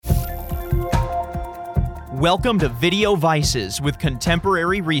Welcome to Video Vices with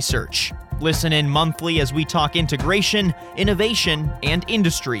Contemporary Research. Listen in monthly as we talk integration, innovation, and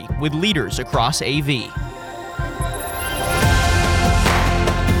industry with leaders across AV.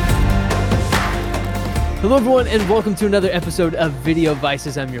 Hello everyone, and welcome to another episode of Video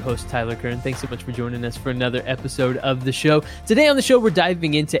Vices. I'm your host, Tyler Kern. Thanks so much for joining us for another episode of the show. Today on the show, we're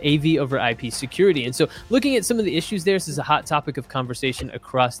diving into AV over IP security. And so looking at some of the issues there, this is a hot topic of conversation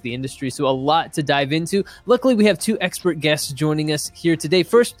across the industry. So a lot to dive into. Luckily, we have two expert guests joining us here today.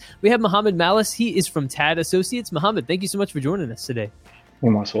 First, we have Mohammed Malis. He is from TAD Associates. Mohammed, thank you so much for joining us today.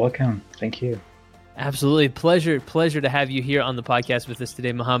 You're most welcome. Thank you. Absolutely. Pleasure to have you here on the podcast with us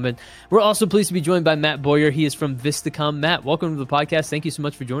today, Mohammed. We're also pleased to be joined by Matt Boyer. He is from Vistacom. Matt, welcome to the podcast. Thank you so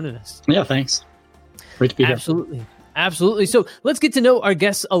much for joining us. Yeah, thanks. Great to be here. Absolutely. So let's get to know our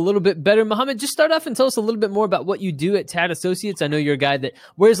guests a little bit better. Mohammed, just start off and tell us a little bit more about what you do at TAD Associates. I know you're a guy that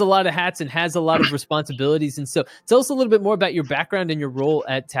wears a lot of hats and has a lot of responsibilities. And so tell us a little bit more about your background and your role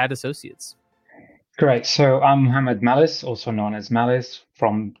at TAD Associates. Great. So I'm Mohammed Malis, also known as Malis,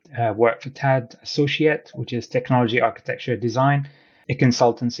 from work for TAD Associate, which is Technology Architecture Design, a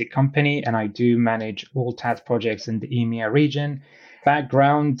consultancy company, and I do manage all TAD projects in the EMEA region.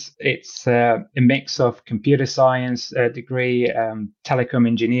 Background, it's a mix of computer science degree, telecom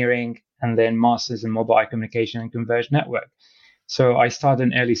engineering, and then masters in mobile communication and converged network. So I started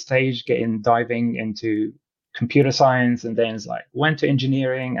an early stage diving into computer science, and then went to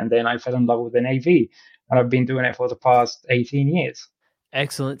engineering, and then I fell in love with an AV, and I've been doing it for the past 18 years.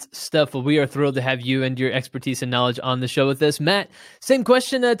 Excellent stuff. Well, we are thrilled to have you and your expertise and knowledge on the show with us. Matt, same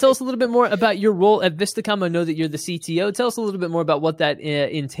question. Tell us a little bit more about your role at Vistacom. I know that you're the CTO. Tell us a little bit more about what that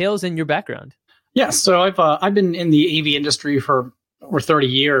entails and your background. Yeah, so I've been in the AV industry for over 30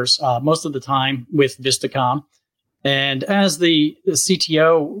 years, most of the time with Vistacom. And as the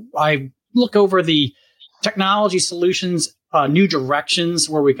CTO, I look over the technology solutions, new directions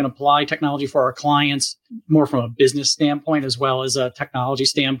where we can apply technology for our clients, more from a business standpoint as well as a technology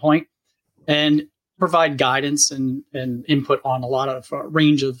standpoint, and provide guidance and input on a lot of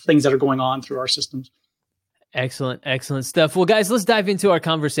range of things that are going on through our systems. Excellent stuff. Well, guys, let's dive into our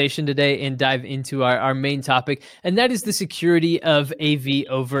conversation today and dive into our main topic, and that is the security of AV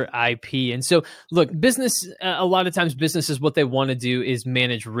over IP. And so, look, business, a lot of times businesses, what they want to do is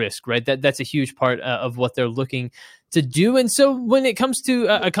manage risk, right? That's a huge part of what they're looking to do. And so when it comes to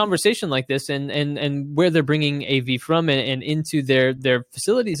a conversation like this and where they're bringing AV from and into their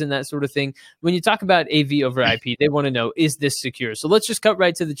facilities and that sort of thing, when you talk about AV over IP, they want to know, is this secure? So let's just cut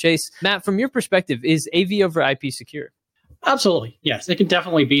right to the chase. Matt, from your perspective, is AV over IP secure? Absolutely. Yes, it can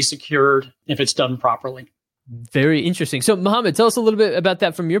definitely be secured if it's done properly. Very interesting. So Mohammed, tell us a little bit about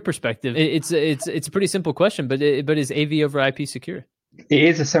that from your perspective. It's a pretty simple question, but is AV over IP secure? It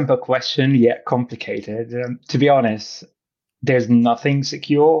is a simple question, yet complicated. To be honest, there's nothing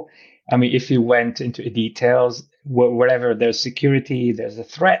secure. I mean, if you went into the details, wherever there's security, there's a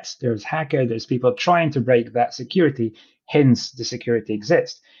threat, there's hacker, there's people trying to break that security, hence the security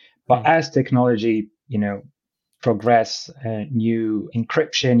exists. But as technology, progress, new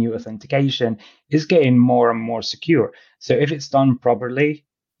encryption, new authentication is getting more and more secure. So if it's done properly,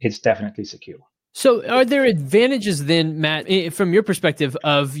 it's definitely secure. So are there advantages then, Matt, from your perspective,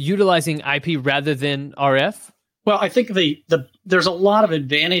 of utilizing IP rather than RF? Well, I think there's a lot of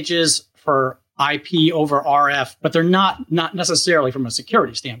advantages for IP over RF, but they're not necessarily from a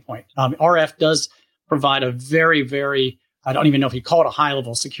security standpoint. RF does provide a very, very, I don't even know if you call it a high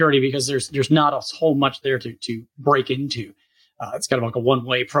level of security, because there's not a whole much there to break into. It's kind of like a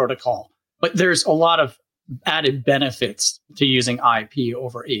one-way protocol. But there's a lot of added benefits to using IP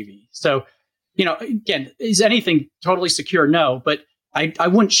over AV. So, again, is anything totally secure? No, but I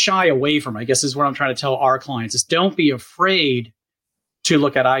wouldn't shy away from, I guess is what I'm trying to tell our clients, is don't be afraid to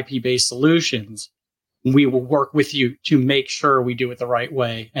look at IP-based solutions. We will work with you to make sure we do it the right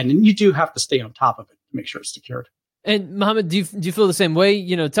way. And you do have to stay on top of it to make sure it's secured. And Mohammed, do you feel the same way?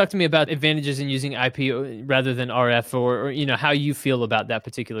 Talk to me about advantages in using IP rather than RF, or how you feel about that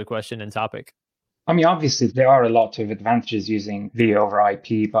particular question and topic. I mean, obviously, there are a lot of advantages using V over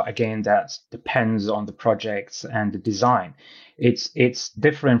IP, but again, that depends on the projects and the design. It's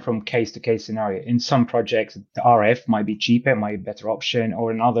different from case to case scenario. In some projects, the RF might be cheaper, might be a better option,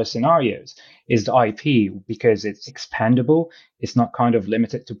 or in other scenarios, is the IP, because it's expandable. It's not kind of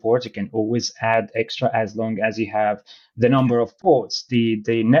limited to ports. You can always add extra as long as you have the number of ports, the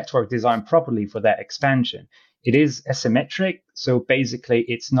network designed properly for that expansion. It is asymmetric, so basically,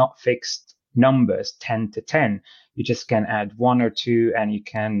 it's not fixed numbers 10 to 10. You just can add one or two, and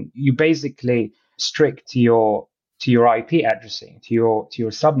you basically strict to your IP addressing, to your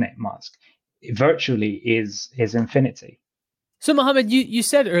subnet mask. virtually is infinity. So, Mohammed, you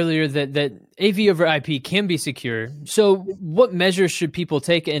said earlier that AV over IP can be secure. So what measures should people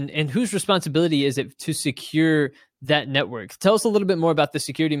take, and whose responsibility is it to secure that network? Tell us a little bit more about the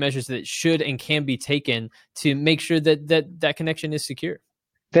security measures that should and can be taken to make sure that connection is secure.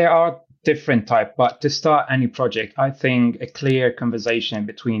 There are different types, but to start any project, I think a clear conversation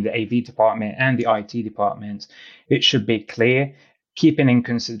between the AV department and the IT department, it should be clear, keeping in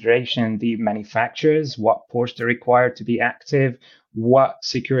consideration the manufacturers, what ports are required to be active, what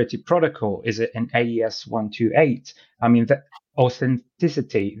security protocol, is it an AES 128? I mean, the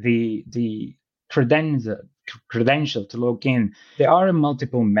authenticity, the credential to log in. There are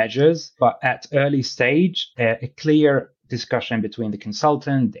multiple measures, but at early stage, a clear discussion between the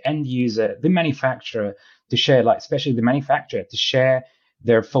consultant, the end user, the manufacturer to share, like especially the manufacturer, to share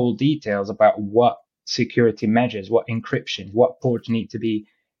their full details about what security measures, what encryption, what ports need to be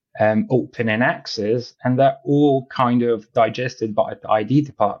open and access, and that all kind of digested by the ID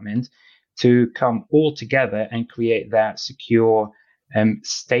department to come all together and create that secure,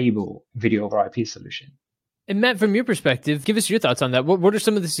 stable video over IP solution. And Matt, from your perspective, give us your thoughts on that. What are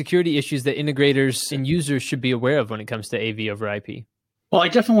some of the security issues that integrators and users should be aware of when it comes to AV over IP? Well, I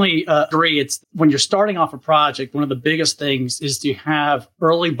definitely agree. It's when you're starting off a project, one of the biggest things is to have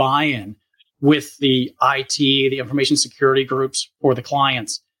early buy-in with the IT, the information security groups, or the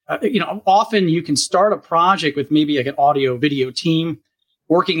clients. Often you can start a project with maybe like an audio video team,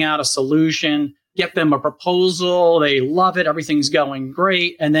 working out a solution, get them a proposal, they love it, everything's going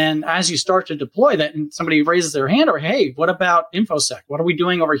great. And then as you start to deploy that and somebody raises their hand or, hey, what about InfoSec? What are we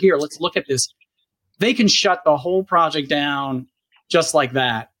doing over here? Let's look at this. They can shut the whole project down just like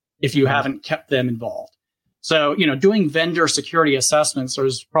that if you haven't kept them involved. So, doing vendor security assessments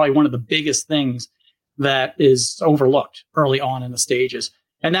is probably one of the biggest things that is overlooked early on in the stages.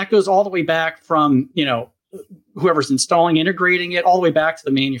 And that goes all the way back from, whoever's installing, integrating it, all the way back to the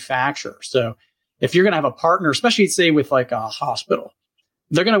manufacturer. So if you're going to have a partner, especially say with like a hospital,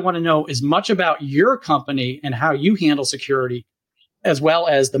 they're going to want to know as much about your company and how you handle security, as well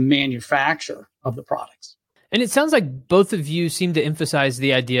as the manufacturer of the products. And it sounds like both of you seem to emphasize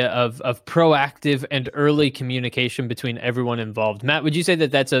the idea of proactive and early communication between everyone involved. Matt, would you say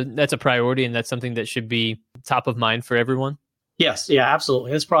that that's a priority and that's something that should be top of mind for everyone? Yes, yeah,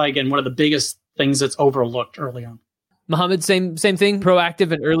 absolutely. That's probably, again, one of the biggest things that's overlooked early on. Mohammed, same thing,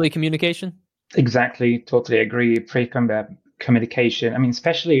 proactive and early communication? Exactly, totally agree. Communication. I mean,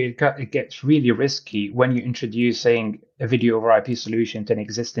 especially it gets really risky when you're introducing a video over IP solution to an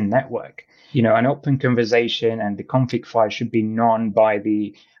existing network. An open conversation and the config file should be known by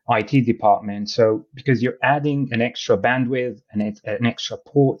the IT department. So because you're adding an extra bandwidth and an extra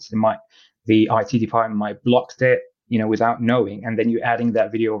ports, the IT department might block it, without knowing, and then you're adding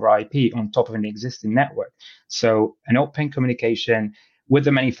that video over IP on top of an existing network. So an open communication with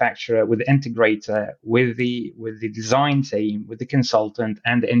the manufacturer, with the integrator, with the design team, with the consultant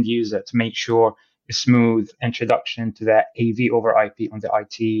and the end user to make sure a smooth introduction to that AV over IP on the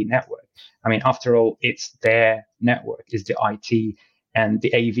IT network. I mean, after all, it's their network, is the IT, and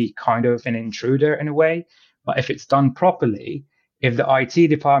the AV kind of an intruder in a way. But if it's done properly, if the IT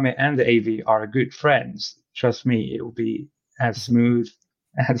department and the AV are good friends, trust me, it will be as smooth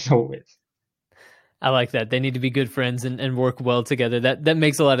as always. I like that. They need to be good friends and work well together. That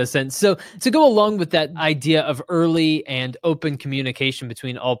makes a lot of sense. So to go along with that idea of early and open communication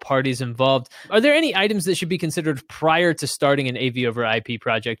between all parties involved, are there any items that should be considered prior to starting an AV over IP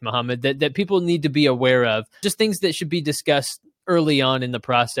project, Mohammed, that people need to be aware of? Just things that should be discussed early on in the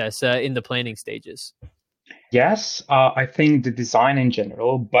process, in the planning stages? Yes, I think the design in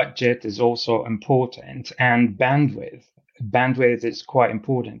general, budget is also important, and bandwidth. Bandwidth is quite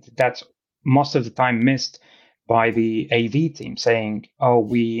important. That's most of the time missed by the AV team, saying, oh,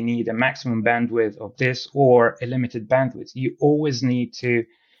 we need a maximum bandwidth of this or a limited bandwidth. You always need to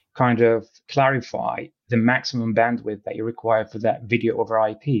kind of clarify the maximum bandwidth that you require for that video over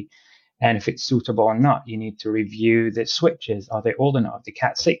IP. And if it's suitable or not, you need to review the switches. Are they old enough? The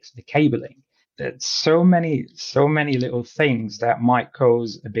Cat6, the cabling. There's so many little things that might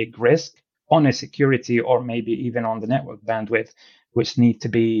cause a big risk on a security or maybe even on the network bandwidth, which need to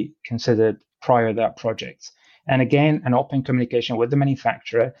be considered prior to that project. And again, an open communication with the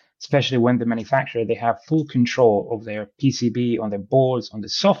manufacturer, especially when the manufacturer, they have full control of their PCB, on their boards, on the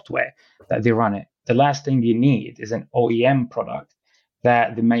software that they run it. The last thing you need is an OEM product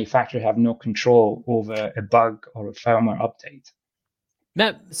that the manufacturer have no control over a bug or a firmware update.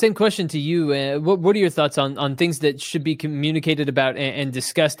 Matt, same question to you. What are your thoughts on things that should be communicated about and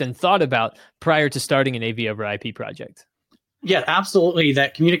discussed and thought about prior to starting an AV over IP project? Yeah, absolutely.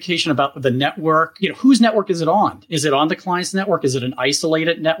 That communication about the network, whose network is it on? Is it on the client's network? Is it an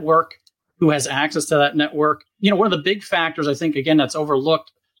isolated network? Who has access to that network? One of the big factors, I think, again, that's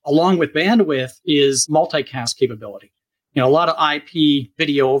overlooked along with bandwidth is multicast capability. A lot of IP,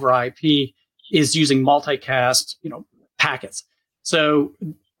 video over IP, is using multicast, packets. So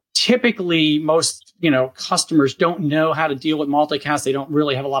typically most, customers don't know how to deal with multicast. They don't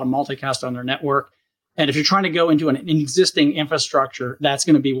really have a lot of multicast on their network. And if you're trying to go into an existing infrastructure, that's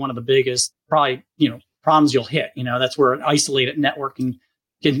going to be one of the biggest probably, problems you'll hit. That's where an isolated networking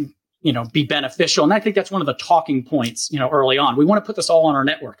can, be beneficial. And I think that's one of the talking points, early on. We want to put this all on our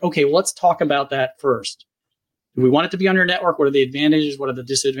network. Okay, well, let's talk about that first. Do we want it to be on your network? What are the advantages? What are the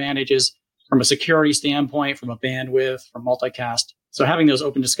disadvantages from a security standpoint, from a bandwidth, from multicast? So having those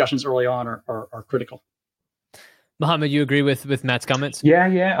open discussions early on are critical. Mohammed, you agree with Matt's comments?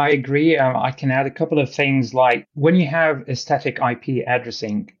 Yeah, I agree. I can add a couple of things like when you have a static IP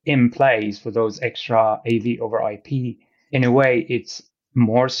addressing in place for those extra AV over IP, in a way, it's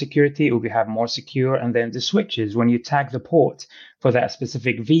more security. It will have more secure. And then the switches, when you tag the port for that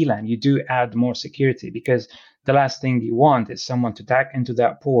specific VLAN, you do add more security because the last thing you want is someone to tag into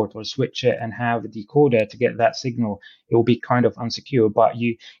that port or switch it and have a decoder to get that signal. It will be kind of unsecure, but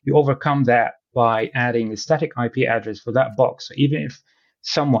you overcome that by adding a static IP address for that box. So even if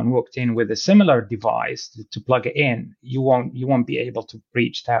someone walked in with a similar device to plug it in, you won't be able to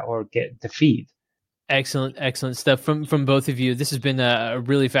breach that or get the feed. Excellent stuff from both of you. This has been a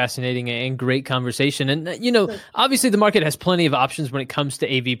really fascinating and great conversation. And, obviously the market has plenty of options when it comes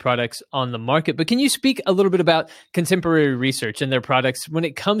to AV products on the market. But can you speak a little bit about Contemporary Research and their products when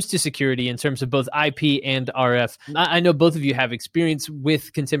it comes to security in terms of both IP and RF? I know both of you have experience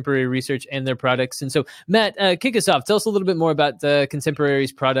with Contemporary Research and their products. And so, Matt, kick us off. Tell us a little bit more about the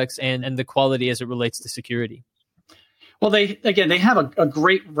Contemporary's products and the quality as it relates to security. Well, they have a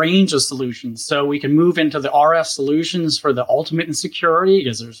great range of solutions. So we can move into the RF solutions for the ultimate in security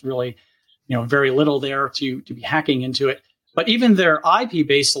because there's really, very little there to be hacking into it. But even their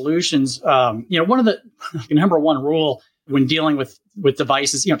IP-based solutions, one of the number one rule when dealing with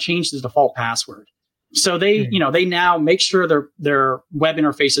devices, change the default password. So they now make sure their web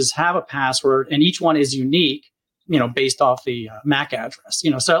interfaces have a password and each one is unique, based off the MAC address.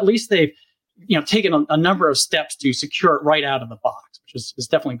 So at least they've taken a number of steps to secure it right out of the box, which is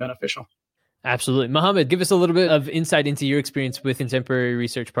definitely beneficial. Absolutely. Mohammed, give us a little bit of insight into your experience with Contemporary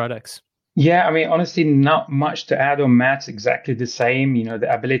Research products. Yeah, honestly, not much to add on Matt's. Exactly the same.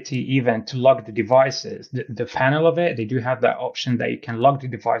 The ability even to log the devices. The panel of it, they do have that option that you can log the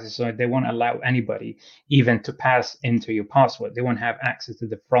devices, so they won't allow anybody even to pass into your password. They won't have access to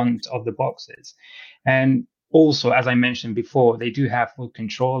the front of the boxes. And also, as I mentioned before, they do have full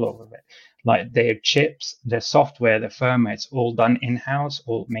control over it. Like their chips, their software, their firmware, it's all done in-house,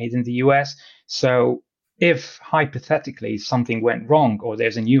 all made in the US. So if hypothetically something went wrong or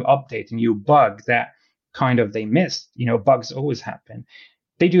there's a new update, a new bug that kind of they missed, bugs always happen.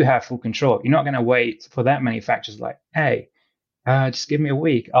 They do have full control. You're not going to wait for that manufacturer's like, hey, just give me a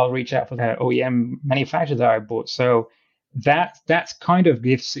week. I'll reach out for the OEM manufacturer that I bought. So that's kind of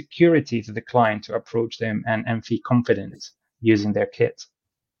gives security to the client to approach them and feel confident using their kit.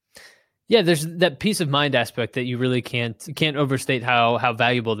 Yeah, there's that peace of mind aspect that you really can't overstate how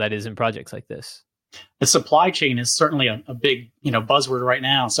valuable that is in projects like this. The supply chain is certainly a big buzzword right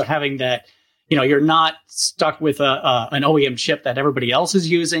now. So having that, you're not stuck with an OEM chip that everybody else is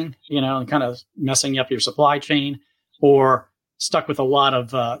using, and kind of messing up your supply chain, or stuck with a lot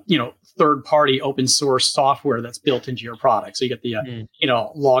of third-party open source software that's built into your product. So you get the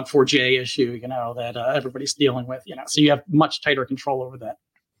Log4j issue, that everybody's dealing with. So you have much tighter control over that.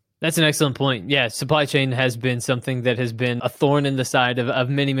 That's an excellent point. Yeah, supply chain has been something that has been a thorn in the side of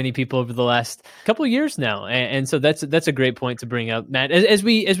many, many people over the last couple of years now. And so that's a great point to bring up, Matt. As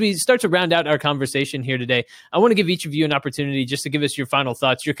we start to round out our conversation here today, I want to give each of you an opportunity just to give us your final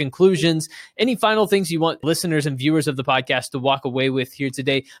thoughts, your conclusions, any final things you want listeners and viewers of the podcast to walk away with here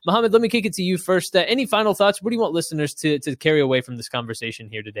today. Mohammed, let me kick it to you first. Any final thoughts? What do you want listeners to carry away from this conversation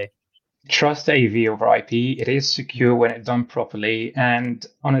here today? Trust AV over IP. It is secure when it's done properly. And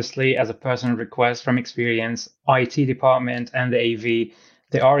honestly, as a personal request from experience, IT department and the AV,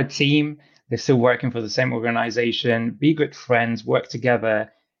 they are a team. They're still working for the same organization. Be good friends, work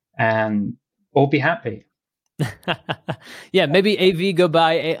together, and all be happy. Yeah, maybe AV go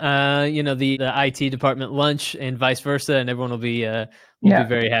buy, the IT department lunch and vice versa, and everyone will be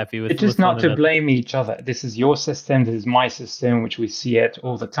very happy with it. It's just not to blame each other. This is your system. This is my system, which we see it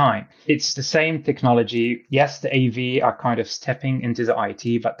all the time. It's the same technology. Yes, the AV are kind of stepping into the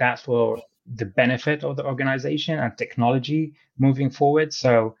IT, but that's for the benefit of the organization and technology moving forward.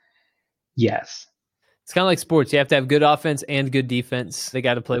 So, yes. It's kind of like sports. You have to have good offense and good defense. They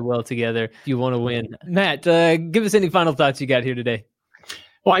got to play well together if you want to win. Matt, give us any final thoughts you got here today.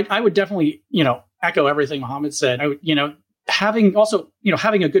 Well, I would definitely, echo everything Mohammed said. Having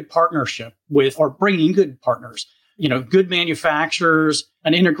a good partnership with, or bringing in good partners, good manufacturers,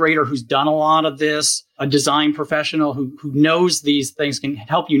 an integrator who's done a lot of this, a design professional who knows these things can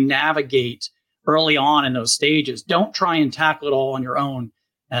help you navigate early on in those stages. Don't try and tackle it all on your own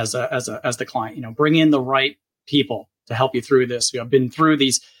as the client. Bring in the right people to help you through this, who have been through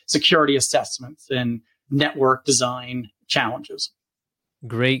these security assessments and network design challenges.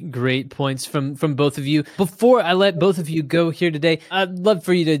 Great points from both of you. Before I let both of you go here today, I'd love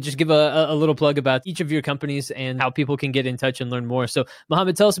for you to just give a little plug about each of your companies and how people can get in touch and learn more. So,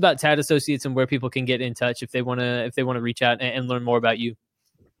 Mohammed, tell us about Tad Associates and where people can get in touch if they want to reach out and learn more about you.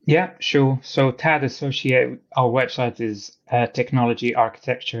 Yeah, sure. So Tad Associate, our website is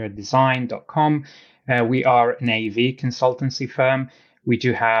technologyarchitecturedesign.com. We are an AV consultancy firm. We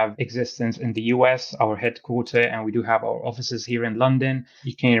do have existence in the US, our headquarters, and we do have our offices here in London.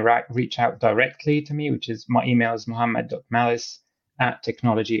 You can reach out directly to me, which is my email is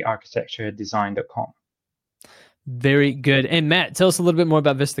mohammed.malis@technologyarchitecturedesign.com. Very good. And Matt, tell us a little bit more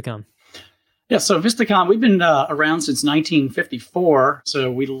about Vistacom. Yeah, so Vistacom, we've been around since 1954.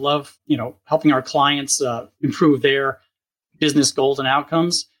 So we love, helping our clients improve their business goals and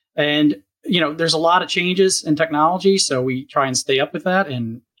outcomes. And there's a lot of changes in technology, so we try and stay up with that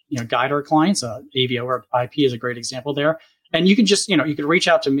and, guide our clients. AV over IP is a great example there. And you can just, you can reach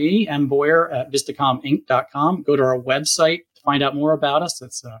out to me, mboyer@vistacominc.com. Go to our website to find out more about us.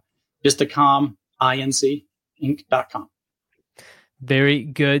 That's vistacominc.com. Very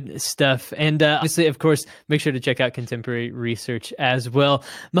good stuff. And obviously, of course, make sure to check out Contemporary Research as well.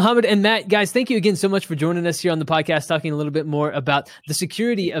 Mohammed and Matt, guys, thank you again so much for joining us here on the podcast, talking a little bit more about the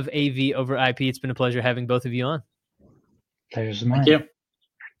security of AV over IP. It's been a pleasure having both of you on. Pleasure's mine. Thank you.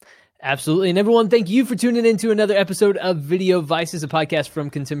 Absolutely. And everyone, thank you for tuning in to another episode of Video Vices, a podcast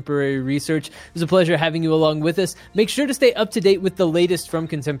from Contemporary Research. It was a pleasure having you along with us. Make sure to stay up to date with the latest from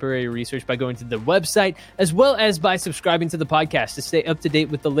Contemporary Research by going to the website, as well as by subscribing to the podcast to stay up to date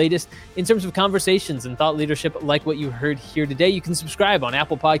with the latest in terms of conversations and thought leadership like what you heard here today. You can subscribe on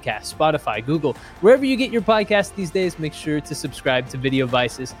Apple Podcasts, Spotify, Google, wherever you get your podcasts these days. Make sure to subscribe to Video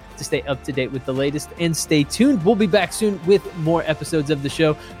Vices to stay up to date with the latest, and stay tuned. We'll be back soon with more episodes of the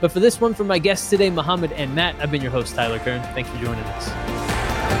show. But for this one, from my guests today, Mohammed and Matt, I've been your host, Tyler Kern. Thanks for joining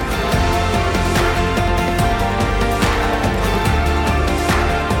us.